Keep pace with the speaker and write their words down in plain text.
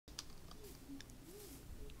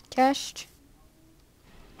Test.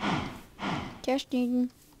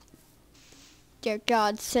 Testing. Dear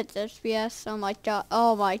God, sit FPS. Oh my God.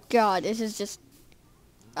 Oh my God. This is just.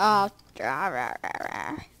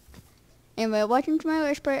 Anyway, welcome to my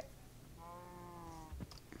whisper.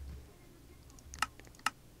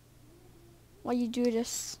 Why you do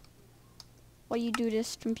this? Why you do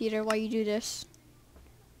this, computer? Why you do this?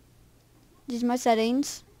 These are my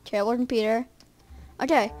settings. Terrible computer.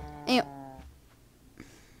 Okay.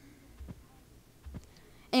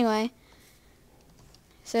 Anyway.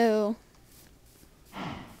 So.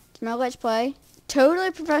 It's my Let's Play.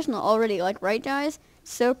 Totally professional already. Like, right, guys?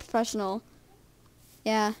 So professional.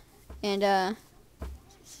 Yeah. And, this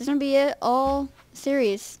is gonna be it. All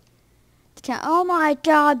series. Oh my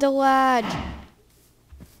God, the lag.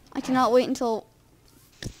 I cannot wait until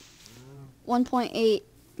 1.8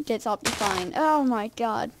 gets Optifine. Oh my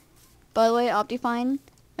God. By the way, Optifine,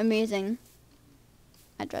 amazing.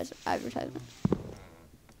 Advertisement.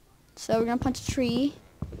 So we're gonna punch a tree.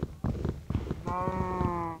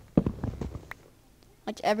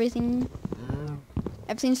 Like everything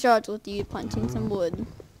starts with you punching some wood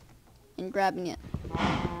and grabbing it.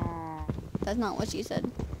 That's not what she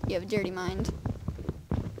said. You have a dirty mind.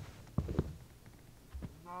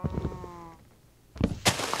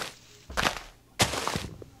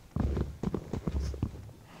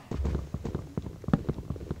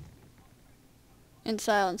 And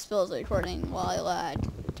silence fills the recording while I lag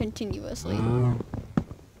continuously.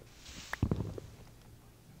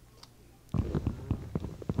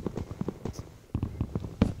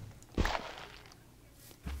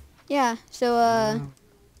 Yeah, so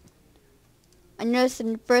I noticed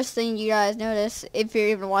the first thing you guys notice, if you're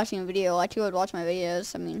even watching a video, like you would watch my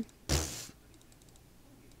videos, I mean.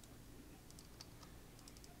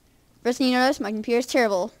 First thing you notice, my computer's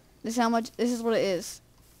terrible. This is what it is.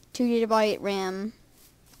 2 GB RAM.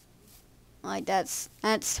 Like that's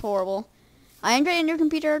horrible. I am getting a new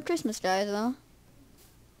computer at Christmas, guys, though.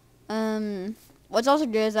 What's also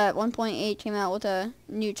good is that 1.8 came out with a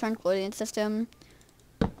new chunk loading system.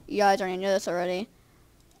 You guys already know this already.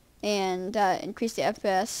 And increased the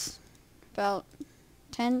FPS about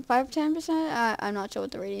 5-10%. I'm not sure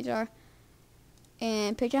what the ratings are.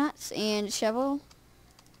 And pickaxe and shovel.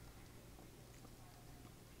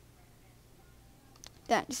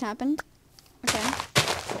 That just happened. Okay.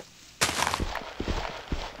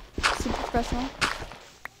 Super professional.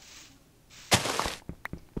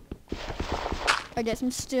 I get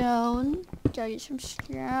some stone. Gotta get some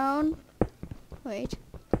stone. Wait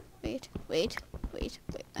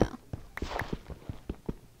now.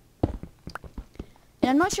 And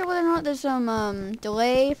I'm not sure whether or not there's some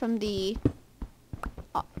delay from the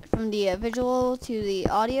visual to the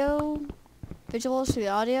audio. Visuals to the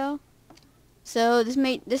audio. So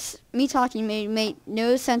me talking may make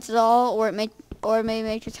no sense at all, or it may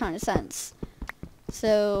make a ton of sense.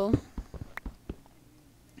 So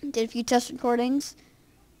did a few test recordings.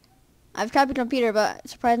 I've copied a computer, but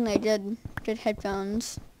surprisingly I did good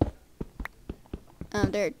headphones.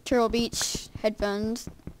 They're Turtle Beach headphones.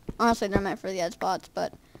 Honestly, they're meant for the ad spots,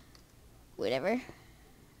 but whatever.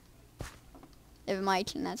 They have a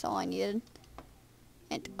mic, and that's all I needed.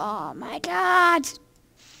 And oh my God!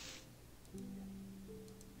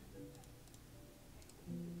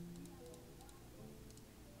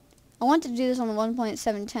 I wanted to do this on the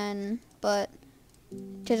 1.710, but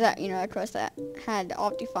because of course that had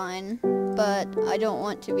Optifine, but I don't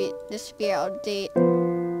want this to be out of date.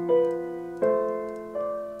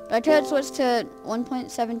 But I could switch to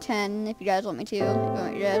 1.710 if you guys want me to.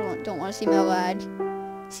 If you guys don't want to see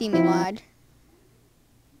me lag.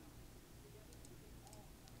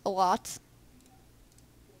 A lot.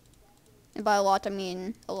 And by a lot, I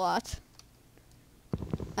mean a lot.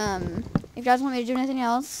 If you guys want me to do anything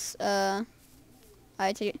else, I'm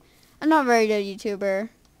not a very good YouTuber.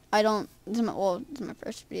 This is my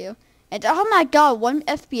first video. And oh my God, 1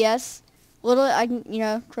 FPS. Literally, I can,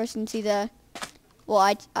 of course, you can see the.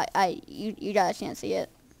 Well, you guys can't see it,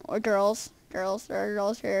 or girls. There are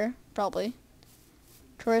girls here, probably.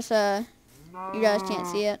 Of course, you guys can't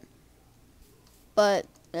see it, but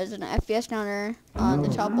there's an FPS counter on the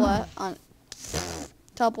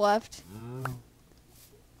top left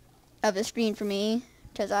of the screen for me,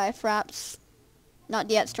 because I have fraps. Not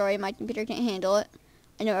DX Story, my computer can't handle it.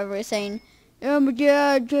 I know everybody's saying, oh my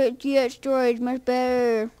God, DX Story is much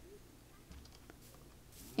better.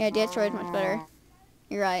 Yeah, DX Story is much better.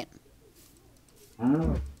 You're right.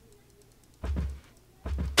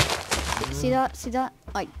 See that?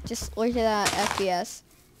 Like, just look at that FPS.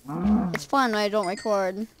 It's fun when I don't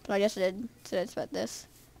record, but I guess I did expect this.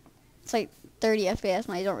 It's like 30 FPS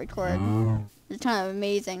when I don't record. It's kind of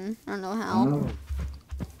amazing. I don't know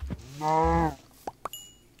how.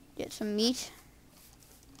 Get some meat.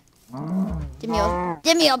 Give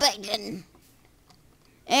me a bacon.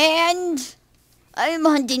 And I'm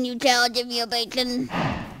hunting you, cow. Give me a bacon.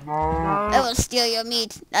 I will steal your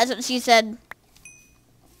meat. That's what she said.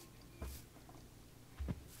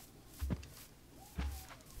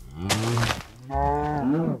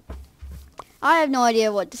 I have no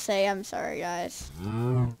idea what to say. I'm sorry, guys.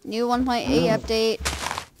 New 1.8 update.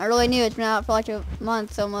 I really knew it's been out for like a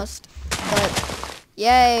month almost. But,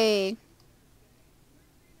 yay.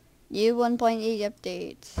 New 1.8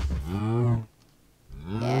 updates.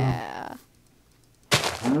 Yeah.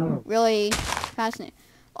 Really fascinating.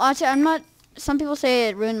 Actually, I'm not. Some people say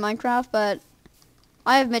it ruined Minecraft, but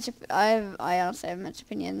I honestly have mixed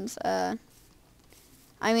opinions. I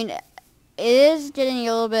mean, it is getting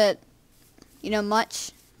a little bit,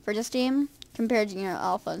 much for this game compared to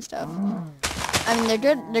alpha and stuff. I mean,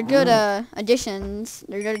 they're good additions.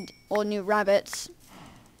 They're good old new rabbits,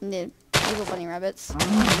 and the evil bunny rabbits.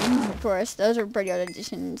 Of course, those are pretty good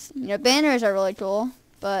additions. Banners are really cool,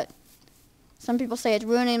 but some people say it's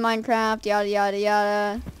ruining Minecraft, yada yada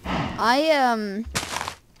yada. I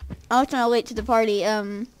was kind of late to the party.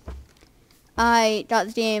 I got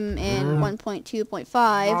the game in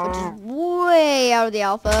 1.2.5, which is way out of the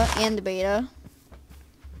alpha and the beta.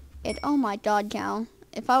 And oh my god, Cal.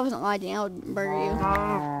 If I wasn't lying, I would murder you.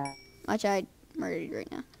 Actually, I'd murder you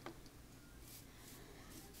right now.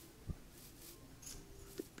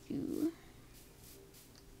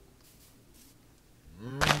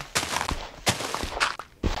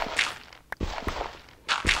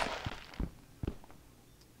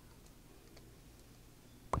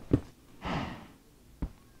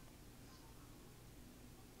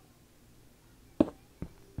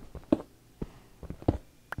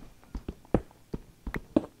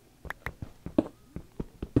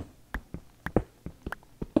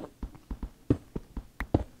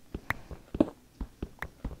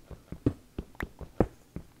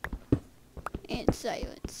 And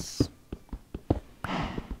silence.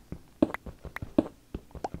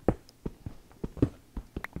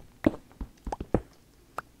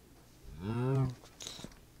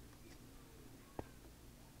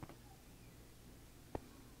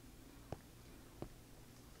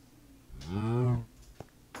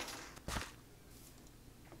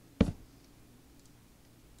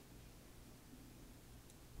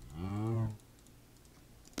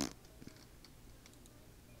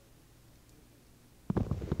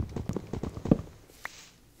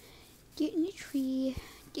 Get in the tree.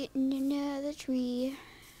 Get in another tree.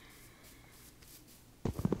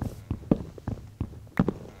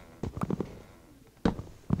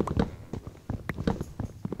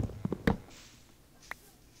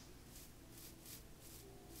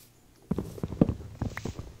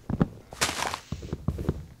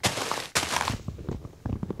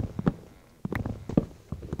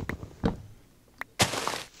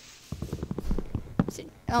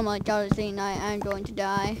 Oh my god, it's 8 night. I'm going to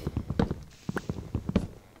die.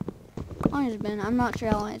 How long has it been? I'm not sure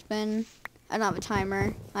how long it's been. I don't have a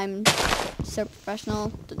timer. I'm so professional.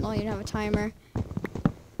 Don't even have a timer.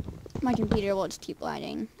 My computer will just keep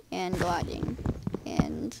lagging and lagging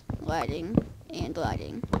and lagging and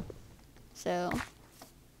lagging. So,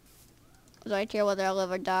 do I care whether I live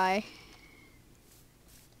or die?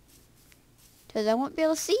 Because I won't be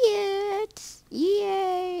able to see it.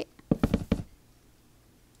 Yay!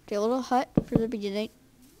 Okay, a little hut for the beginning.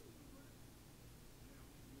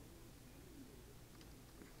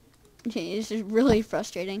 Okay, this is really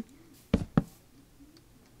frustrating.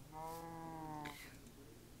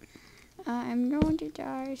 I'm going to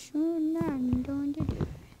die soon. I'm going to die.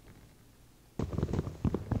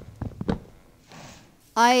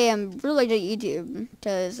 I am really good at YouTube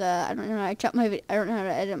because I don't know how to I don't know how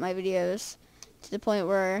to edit my videos to the point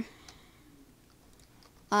where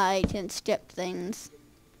I can skip things.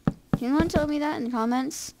 Can anyone tell me that in the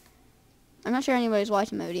comments? I'm not sure anybody's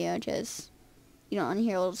watching my video because you don't want to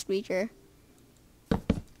hear a little squeaker.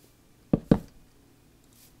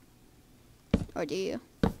 Or do you?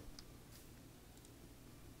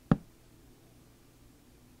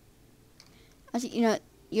 Actually,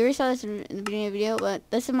 you already saw this in the beginning of the video, but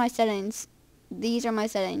this is my settings. These are my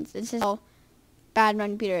settings. This is how bad my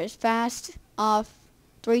computer is. Fast, off,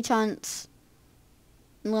 3 chunks,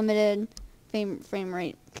 limited, frame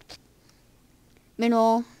rate,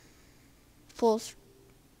 minimal, full,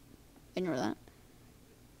 ignore that.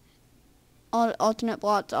 Alternate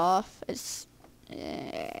blocks off. It's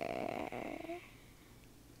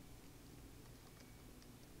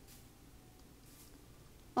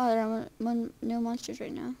Oh, there are no monsters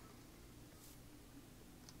right now.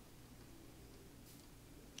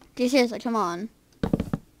 Okay, seriously, come on.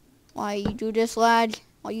 Why you do this, lad?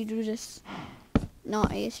 Why you do this?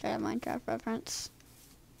 Not a started Minecraft reference.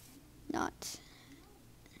 Not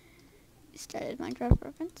started Minecraft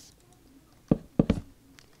reference.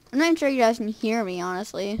 I'm not even sure you guys can hear me,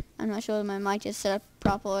 honestly. I'm not sure if my mic is set up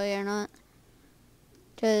properly or not.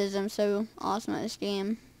 Because I'm so awesome at this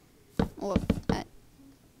game. Or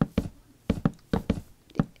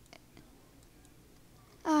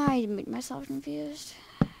I made myself confused.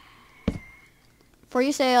 Before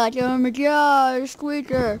you say like, oh my god,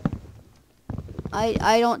 squeaker.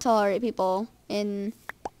 I don't tolerate people in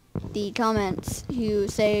the comments who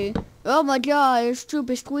say, oh my god, you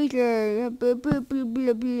stupid squeaker. Blah, blah, blah,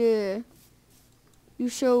 blah, blah. You're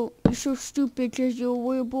so stupid because you're a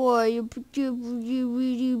weird boy.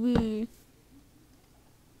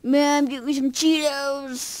 Mom, get me some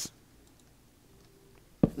Cheetos.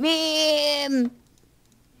 Mom,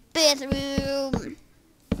 bathroom.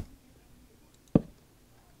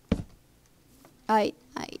 I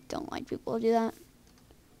don't like people who do that.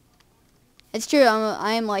 It's true.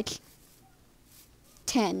 I am like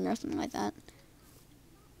 10 or something like that.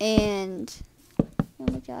 And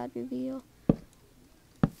oh my god, reveal.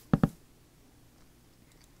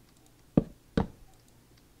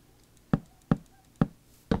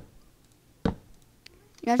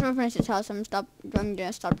 You guys want to finish this house? I'm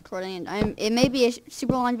gonna stop recording. It may be a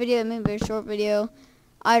super long video. It may be a short video.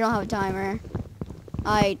 I don't have a timer.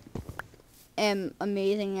 I am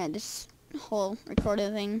amazing at this whole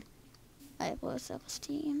recording thing. I have low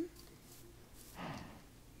self-esteem.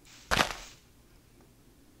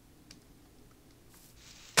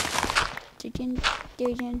 Dude.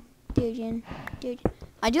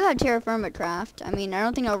 I do have Terraforma Craft. I mean, I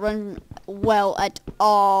don't think it'll run well at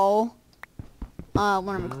all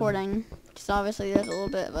when I'm recording. Because obviously there's a little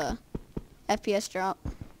bit of a FPS drop.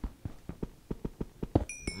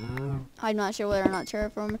 I'm not sure whether or not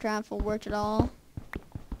Terraforma Craft will work at all.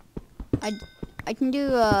 I can do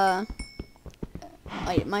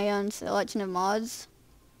like my own selection of mods.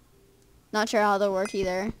 Not sure how they'll work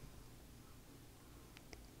either.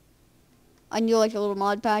 I can do like a little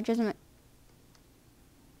mod patch or something.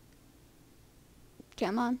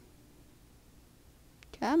 Come on.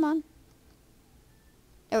 Come on.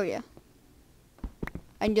 There we go.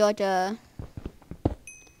 I can do like a...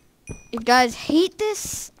 If you guys hate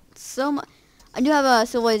this so much... I do have a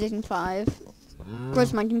Civilization 5. Of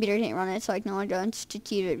course my computer can't run it, so I can only go into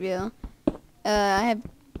strategic view. I have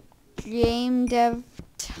Game Dev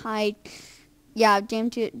Tycoon. Yeah, Game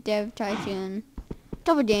Dev Tycoon.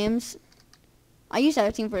 Couple games. I used to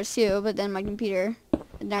have a Team Fortress 2, but then my computer...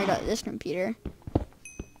 And now I got this computer.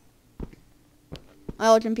 My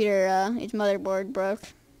old computer, its motherboard broke.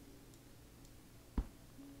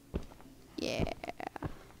 Yeah.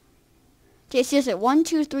 Okay, seriously, 1,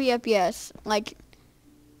 2, 3 FPS. Like,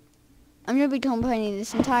 I'm gonna be complaining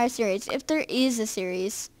this entire series, if there is a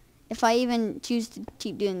series, if I even choose to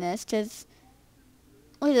keep doing this, because,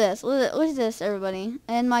 look at this, look at this, everybody.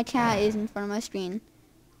 And my cat is in front of my screen.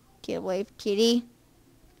 Get away, kitty.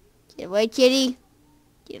 Get away, kitty.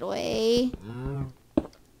 Get away.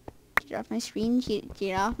 Get off my screen.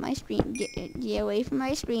 Get off my screen. Get away from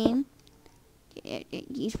my screen.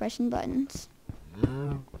 He's pressing buttons.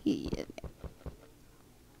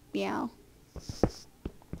 Meow.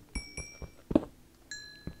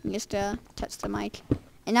 Just touch the mic.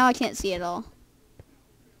 And now I can't see it all.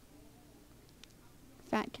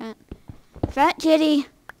 Fat cat. Fat kitty.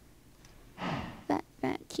 Fat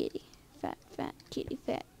kitty. Fat kitty.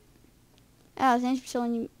 Fat. Oh, thanks for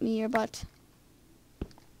showing me your butt.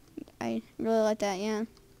 I really like that, yeah.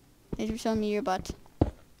 Thanks for showing me your butt.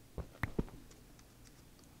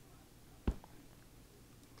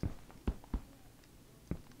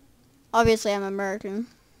 Obviously, I'm American.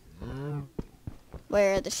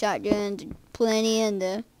 Where the shotguns plenty and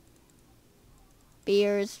the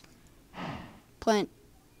beers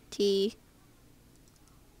plenty.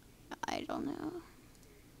 I don't know.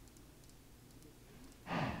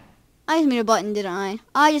 I just made a button, didn't I?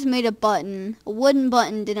 I just made a button. A wooden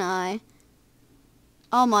button, didn't I?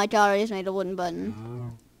 Oh my god, I just made a wooden button.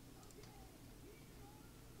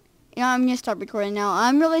 You know, I'm gonna stop recording now.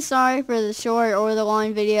 I'm really sorry for the short or the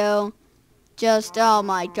long video. Just, oh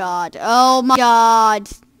my god. Oh my god.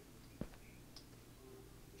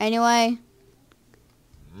 Anyway.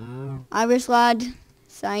 Irish Lad,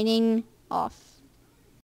 signing off.